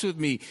walks with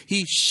me.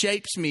 He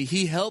shapes me.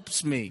 He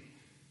helps me.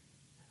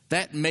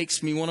 That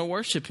makes me want to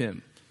worship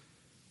him.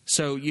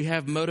 So you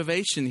have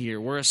motivation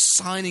here. We're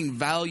assigning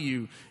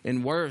value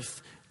and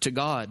worth to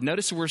God.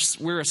 Notice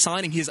we're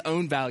assigning his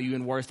own value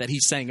and worth that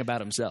he's saying about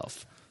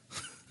himself,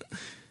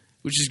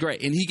 which is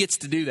great. And he gets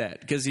to do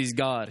that because he's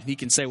God. He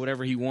can say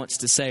whatever he wants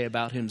to say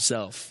about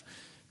himself.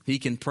 He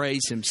can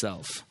praise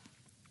himself.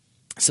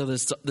 So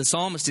the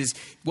psalmist is,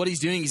 what he's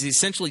doing is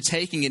essentially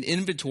taking an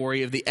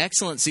inventory of the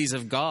excellencies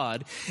of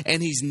God,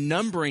 and he's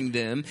numbering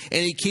them,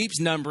 and he keeps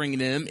numbering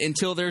them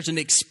until there's an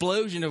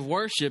explosion of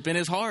worship in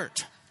his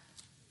heart.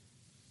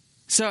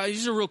 So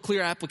here's a real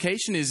clear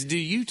application is, do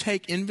you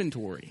take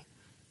inventory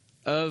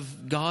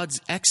of God's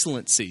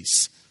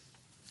excellencies?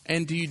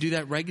 And do you do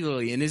that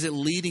regularly? And is it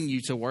leading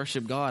you to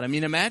worship God? I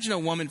mean, imagine a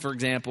woman, for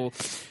example,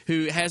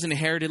 who has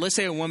inherited, let's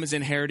say a woman's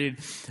inherited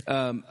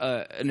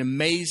an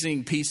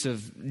amazing piece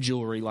of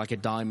jewelry, like a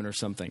diamond or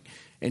something.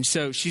 And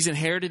so she's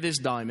inherited this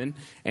diamond,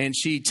 and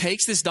she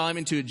takes this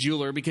diamond to a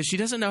jeweler because she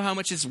doesn't know how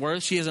much it's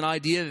worth. She has an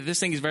idea that this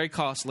thing is very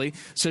costly.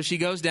 So she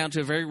goes down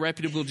to a very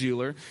reputable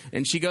jeweler,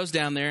 and she goes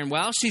down there. And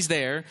while she's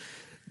there,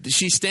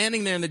 she's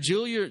standing there, and the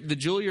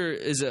jeweler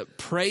is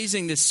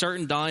praising this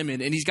certain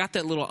diamond, and he's got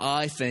that little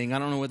eye thing. I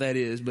don't know what that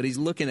is, but he's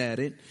looking at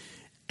it.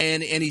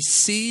 And he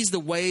sees the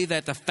way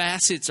that the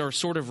facets are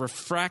sort of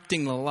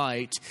refracting the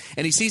light.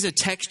 And he sees a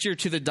texture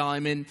to the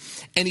diamond.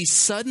 And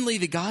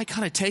the guy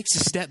kind of takes a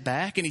step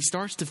back and he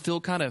starts to feel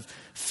kind of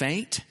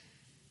faint.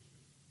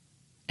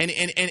 And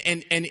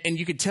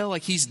you could tell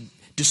like he's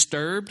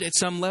disturbed at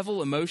some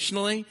level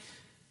emotionally.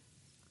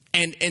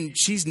 And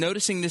she's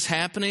noticing this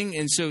happening.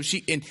 And so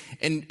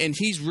and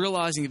he's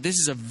realizing that this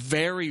is a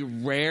very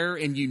rare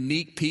and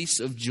unique piece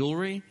of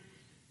jewelry.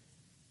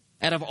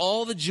 Out of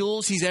all the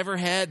jewels he's ever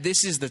had,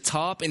 this is the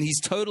top, and he's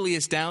totally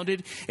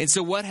astounded. And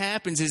so what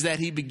happens is that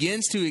he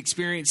begins to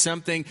experience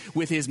something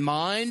with his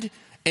mind,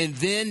 and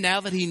then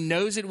now that he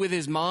knows it with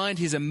his mind,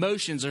 his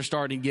emotions are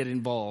starting to get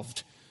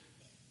involved.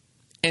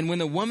 And when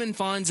the woman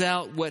finds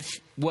out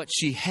what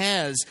she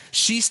has,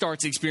 she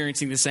starts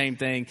experiencing the same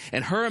thing,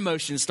 and her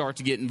emotions start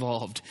to get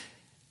involved.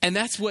 And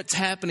that's what's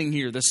happening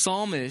here. The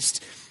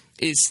psalmist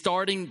is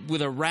starting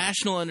with a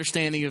rational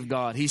understanding of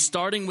God. He's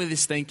starting with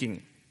his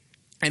thinking.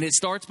 And it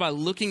starts by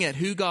looking at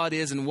who God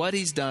is and what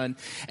he's done.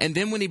 And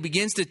then when he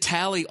begins to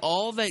tally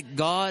all that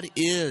God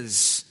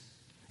is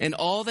and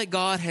all that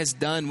God has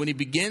done, when he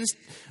begins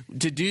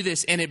to do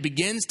this and it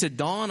begins to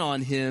dawn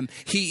on him,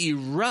 he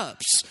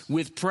erupts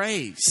with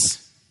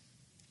praise.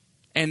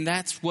 And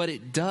that's what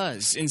it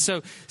does. And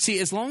so, see,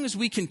 as long as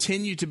we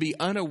continue to be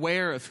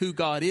unaware of who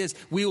God is,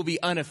 we will be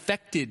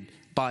unaffected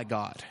by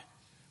God.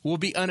 We'll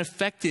be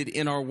unaffected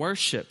in our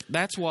worship.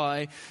 That's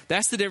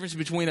the difference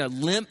between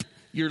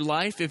your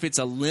life, if it's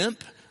a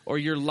limp, or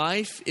your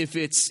life, if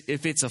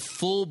it's a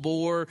full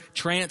bore,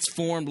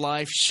 transformed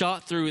life,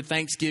 shot through with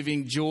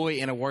thanksgiving, joy,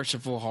 and a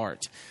worshipful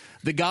heart.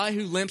 The guy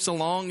who limps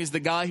along is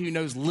the guy who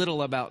knows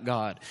little about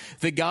God.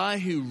 The guy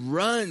who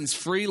runs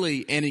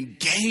freely and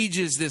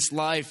engages this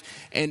life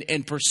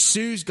and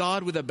pursues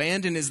God with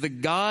abandon is the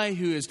guy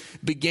who's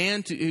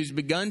begun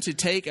to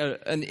take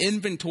an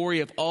inventory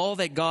of all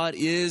that God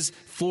is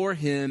for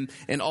him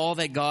and all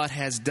that God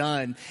has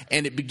done,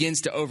 and it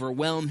begins to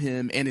overwhelm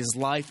him, and his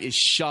life is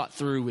shot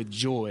through with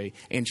joy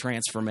and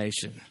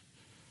transformation.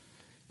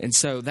 And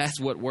so that's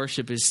what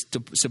worship is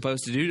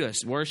supposed to do to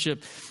us.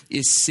 Worship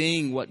is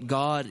seeing what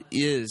God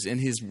is and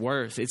his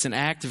worth. It's an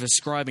act of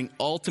ascribing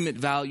ultimate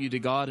value to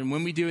God. And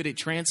when we do it, it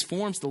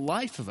transforms the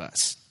life of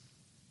us,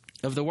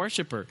 of the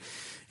worshiper.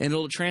 And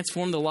it'll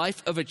transform the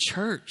life of a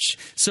church.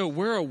 So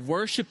we're a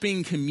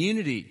worshiping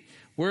community.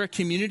 We're a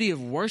community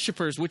of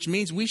worshipers, which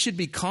means we should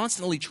be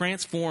constantly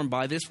transformed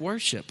by this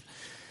worship.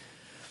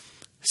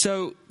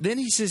 So then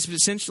he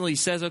essentially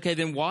says, okay,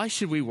 then why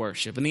should we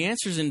worship? And the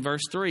answer is in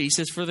verse 3. He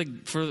says, for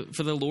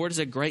the Lord is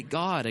a great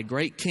God, a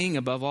great king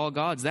above all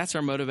gods. That's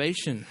our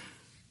motivation.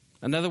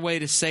 Another way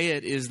to say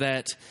it is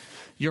that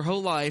your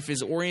whole life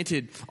is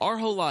oriented, our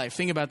whole life,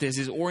 think about this,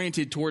 is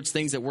oriented towards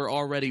things that we're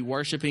already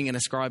worshiping and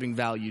ascribing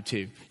value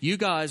to. You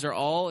guys are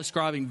all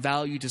ascribing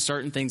value to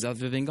certain things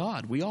other than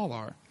God. We all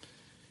are.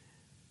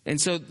 And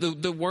so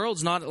the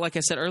world's not, like I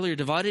said earlier,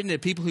 divided into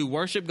people who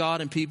worship God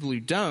and people who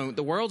don't.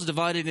 The world's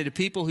divided into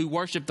people who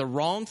worship the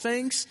wrong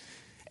things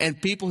and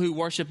people who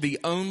worship the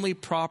only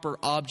proper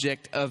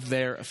object of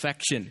their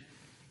affection,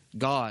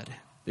 God,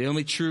 the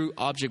only true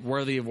object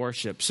worthy of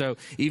worship. So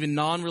even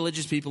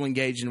non-religious people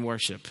engage in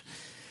worship.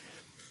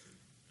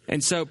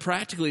 And so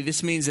practically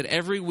this means that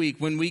every week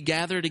when we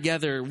gather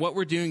together, what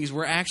we're doing is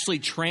we're actually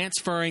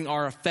transferring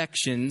our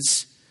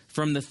affections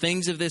from the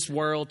things of this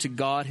world to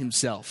God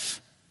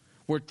himself.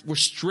 We're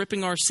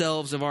stripping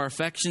ourselves of our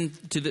affection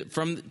to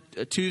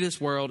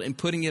this world and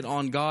putting it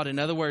on God. In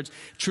other words,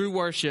 true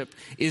worship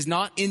is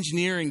not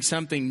engineering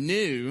something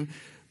new.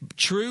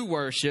 True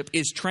worship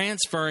is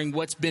transferring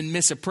what's been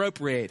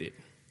misappropriated.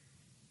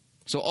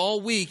 So all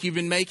week you've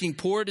been making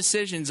poor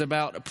decisions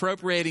about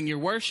appropriating your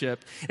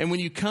worship, and when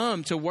you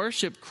come to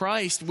worship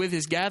Christ with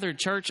his gathered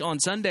church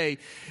on Sunday,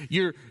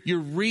 you're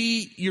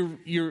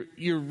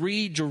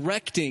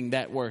redirecting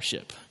that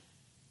worship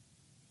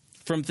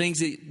from things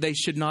that they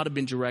should not have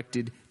been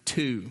directed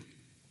to.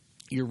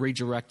 You're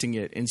redirecting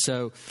it. And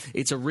so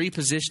it's a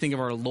repositioning of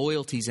our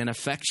loyalties and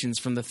affections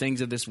from the things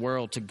of this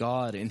world to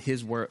God and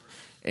his work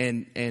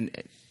and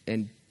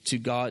to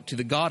God, to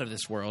the God of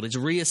this world. It's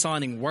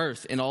reassigning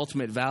worth and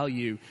ultimate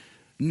value,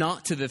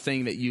 not to the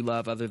thing that you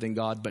love other than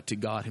God, but to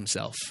God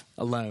himself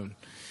alone.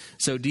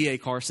 So D.A.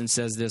 Carson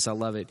says this, I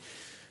love it.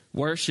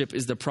 Worship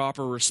is the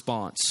proper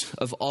response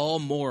of all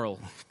moral,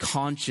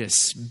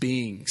 conscious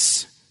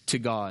beings to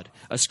God,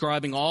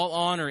 ascribing all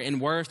honor and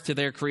worth to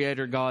their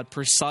Creator God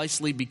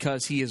precisely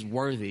because he is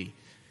worthy,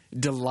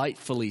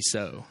 delightfully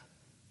so.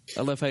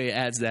 I love how he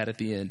adds that at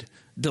the end,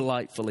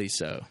 delightfully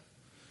so.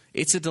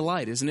 It's a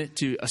delight, isn't it,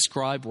 to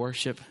ascribe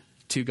worship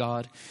to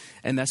God?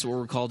 And that's what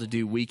we're called to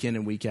do week in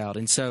and week out.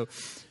 And so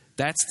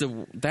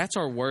that's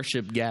our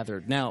worship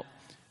gathered. Now,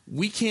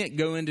 we can't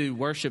go into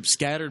worship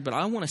scattered, but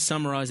I want to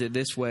summarize it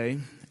this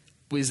way,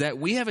 is that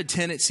we have a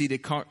tendency to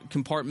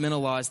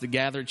compartmentalize the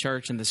gathered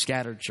church and the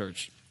scattered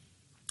church.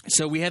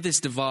 So we have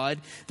this divide,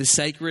 the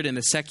sacred and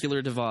the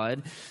secular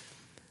divide.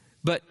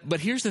 But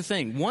here's the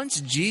thing.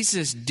 Once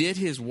Jesus did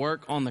his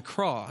work on the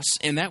cross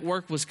and that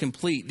work was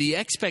complete, the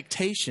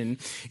expectation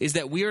is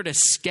that we are to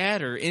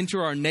scatter into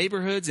our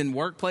neighborhoods and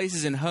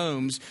workplaces and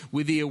homes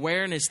with the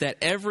awareness that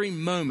every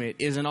moment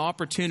is an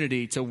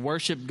opportunity to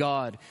worship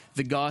God,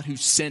 the God who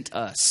sent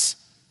us.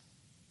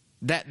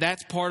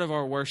 That's part of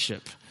our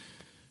worship.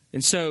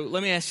 And so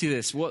let me ask you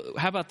this.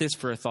 How about this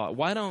for a thought?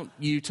 Why don't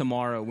you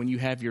tomorrow when you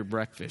have your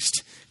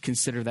breakfast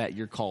consider that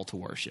your call to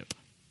worship?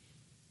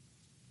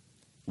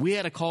 We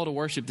had a call to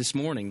worship this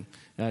morning.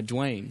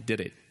 Dwayne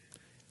did it.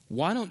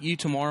 Why don't you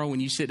tomorrow when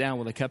you sit down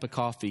with a cup of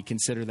coffee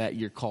consider that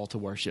your call to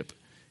worship?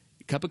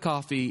 A cup of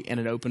coffee and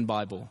an open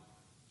Bible.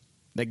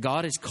 That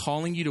God is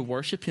calling you to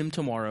worship him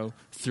tomorrow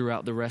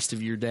throughout the rest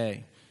of your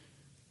day.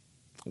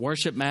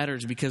 Worship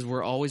matters because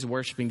we're always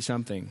worshiping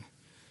something.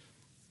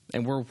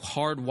 And we're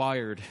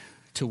hardwired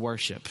to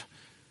worship.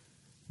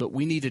 But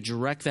we need to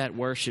direct that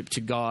worship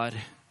to God.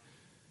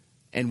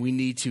 And we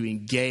need to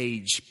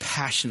engage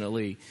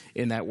passionately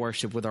in that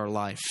worship with our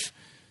life.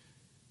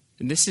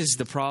 And this is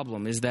the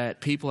problem, is that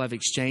people have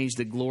exchanged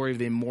the glory of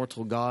the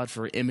immortal God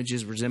for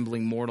images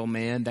resembling mortal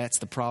man. That's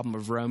the problem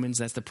of Romans.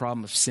 That's the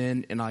problem of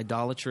sin and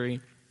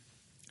idolatry.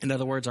 In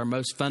other words, our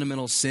most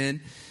fundamental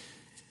sin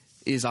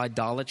is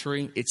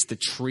idolatry. It's the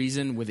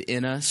treason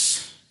within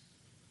us.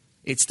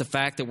 It's the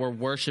fact that we're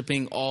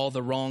worshiping all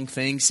the wrong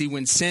things. See,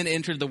 when sin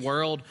entered the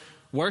world,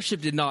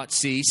 worship did not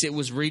cease. It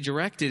was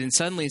redirected. And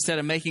suddenly, instead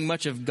of making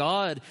much of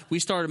God, we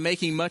started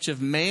making much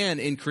of man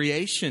in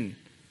creation.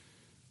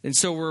 And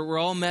so we're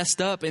all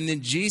messed up. And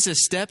then Jesus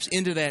steps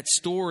into that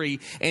story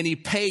and he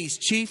pays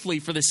chiefly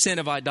for the sin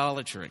of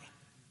idolatry.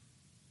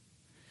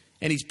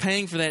 And he's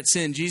paying for that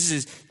sin.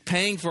 Jesus is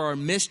paying for our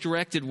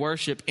misdirected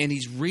worship and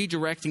he's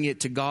redirecting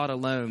it to God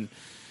alone.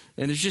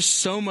 And there's just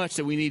so much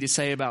that we need to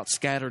say about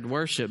scattered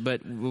worship,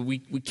 but we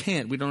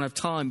can't. We don't have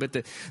time. But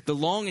the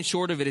long and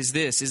short of it is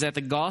this, is that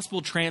the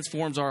gospel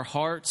transforms our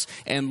hearts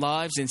and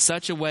lives in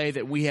such a way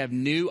that we have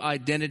new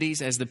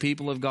identities as the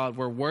people of God.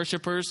 We're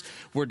worshipers,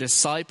 we're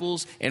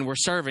disciples, and we're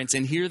servants.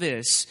 And hear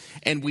this,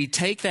 and we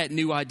take that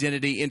new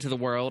identity into the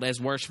world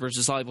as worshipers,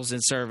 disciples,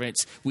 and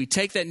servants. We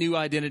take that new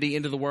identity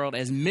into the world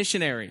as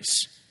missionaries.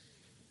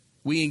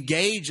 We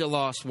engage a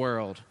lost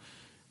world.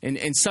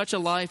 And such a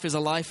life is a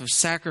life of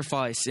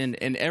sacrifice. And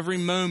every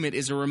moment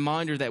is a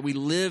reminder that we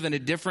live in a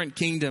different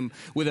kingdom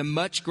with a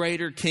much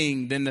greater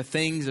king than the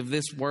things of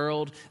this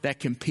world that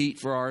compete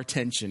for our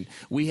attention.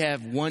 We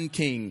have one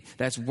king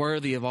that's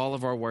worthy of all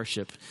of our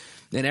worship.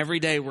 And every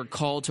day we're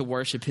called to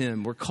worship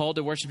him. We're called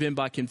to worship him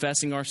by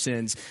confessing our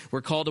sins.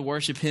 We're called to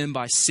worship him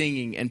by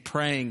singing and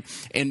praying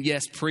and,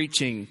 yes,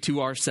 preaching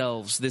to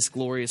ourselves this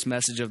glorious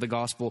message of the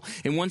gospel.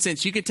 In one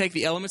sense, you can take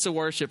the elements of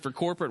worship for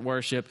corporate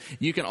worship.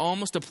 You can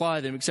almost apply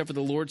them, except for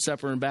the Lord's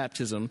Supper and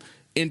baptism,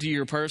 into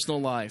your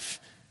personal life.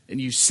 And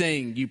you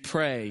sing, you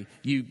pray,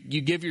 you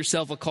give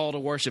yourself a call to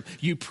worship.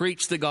 You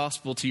preach the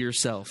gospel to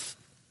yourself.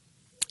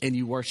 And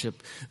you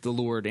worship the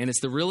Lord. And it's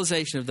the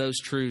realization of those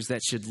truths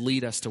that should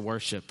lead us to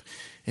worship.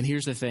 And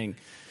here's the thing.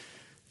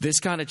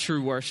 This kind of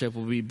true worship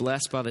will be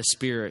blessed by the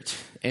Spirit.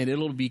 And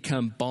it'll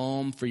become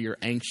balm for your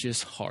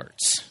anxious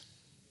hearts.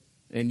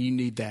 And you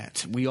need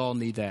that. We all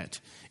need that.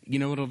 You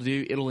know what it'll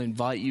do? It'll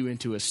invite you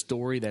into a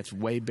story that's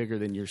way bigger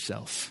than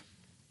yourself.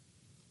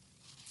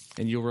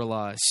 And you'll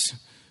realize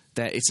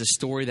that it's a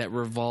story that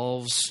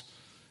revolves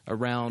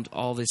around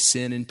all this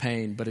sin and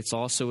pain. But it's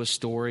also a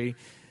story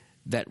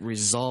that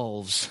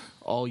resolves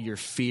all your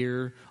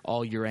fear,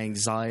 all your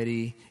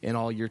anxiety, and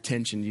all your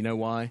tension. You know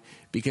why?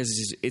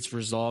 Because it's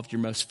resolved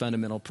your most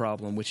fundamental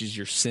problem, which is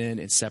your sin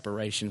and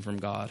separation from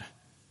God.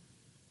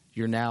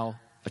 You're now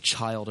a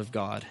child of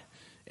God.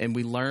 And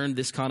we learn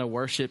this kind of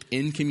worship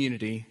in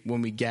community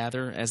when we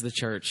gather as the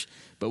church,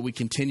 but we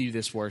continue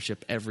this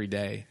worship every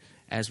day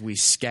as we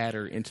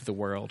scatter into the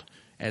world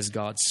as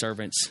God's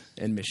servants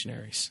and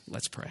missionaries.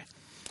 Let's pray.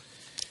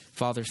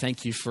 Father,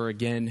 thank you for,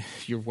 again,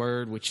 your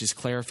word, which is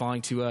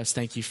clarifying to us.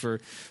 Thank you for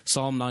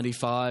Psalm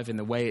 95 and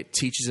the way it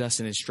teaches us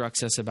and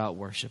instructs us about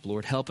worship.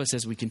 Lord, help us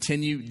as we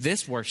continue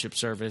this worship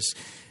service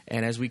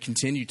and as we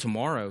continue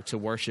tomorrow to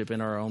worship in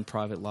our own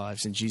private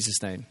lives. In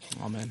Jesus' name,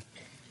 amen.